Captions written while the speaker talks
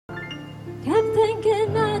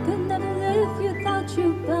thinking I could never live without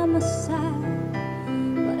you by my side.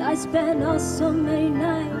 But I spent all so many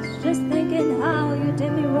nights just thinking how you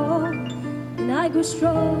did me wrong. And I grew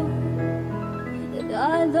strong, and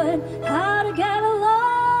I learned how to get along.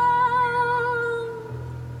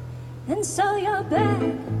 And so you're back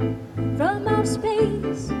from outer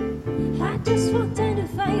space. I just walked in to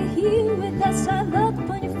find you with that sad look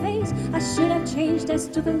upon your face. I should have changed that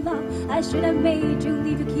stupid lock. I should have made you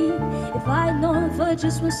leave your key. If I'd known for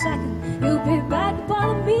just 1 second you'd be back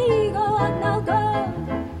upon me. Go on now, go.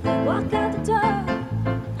 Walk out the door.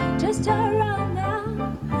 Just turn around now,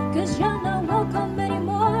 'cause you're not welcome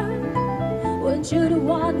anymore. Weren't you the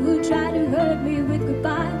one who tried to hurt me with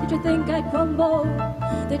goodbye? Did you think I'd crumble?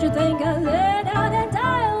 Did you think I'd lay down and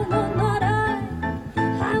die? Oh no, not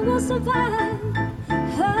I will survive.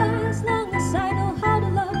 As long as I know how to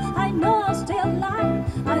love, I know I'll stay alive.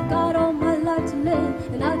 I've got all my life to live,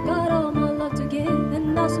 and I've got all my love to give,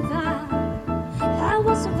 and I'll survive. I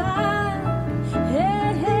will survive.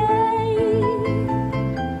 Hey, hey.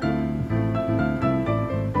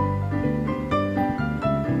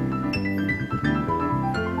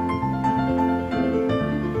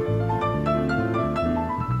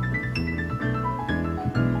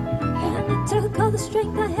 And it took all the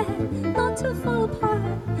strength I had not to fall apart.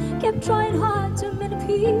 Kept trying hard to mend the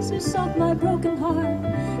pieces of my broken heart.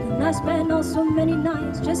 And I spent all so many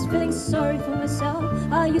nights just feeling sorry for myself.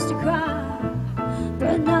 I used to cry,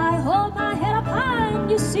 but now I hold my head up high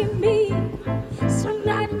and you see me smiling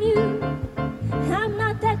at you. I'm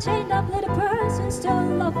not that chained up little person, still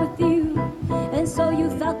in love with you. And so you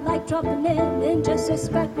felt like dropping in and just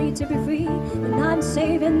expect me to be free. And I'm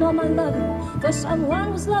saving all my loving for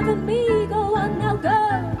someone who's loving me. Go on now, go.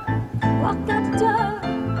 Walk out the door.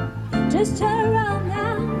 Just turn around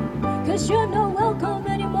now, 'cause you're not welcome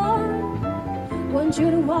anymore. Weren't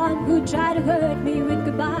you the one who tried to hurt me with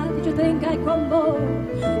goodbye? Did you think I'd crumble?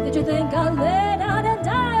 Did you think I'd lay down and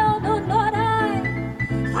die? Oh no, not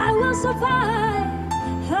I will survive.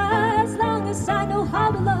 As long as I know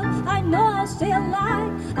how to love, I know I'll stay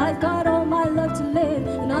alive. I've got all my love to live,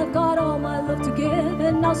 and I've got all my love to give,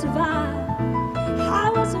 and I'll survive. I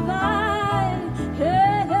will survive.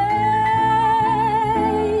 Hey, hey.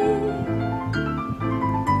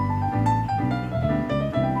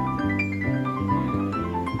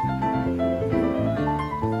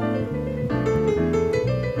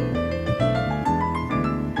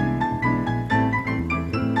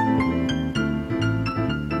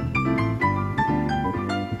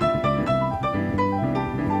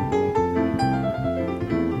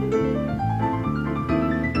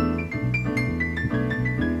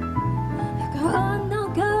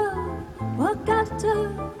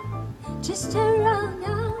 Just turn around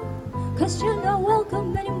now, 'cause you're not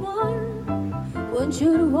welcome anymore. Weren't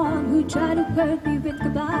you the one who tried to hurt me with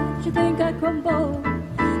goodbye? Did you think I'd crumble?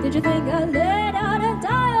 Did you think I'd lay down and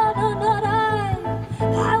die? Oh no, not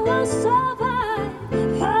I will survive.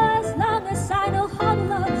 As long as I know how to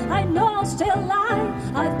love, I know I'll stay alive.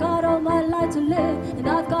 I've got all my life to live, and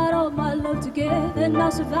I've got all my love to give, and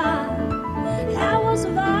I'll survive. I will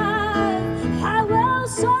survive. I will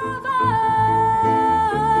survive.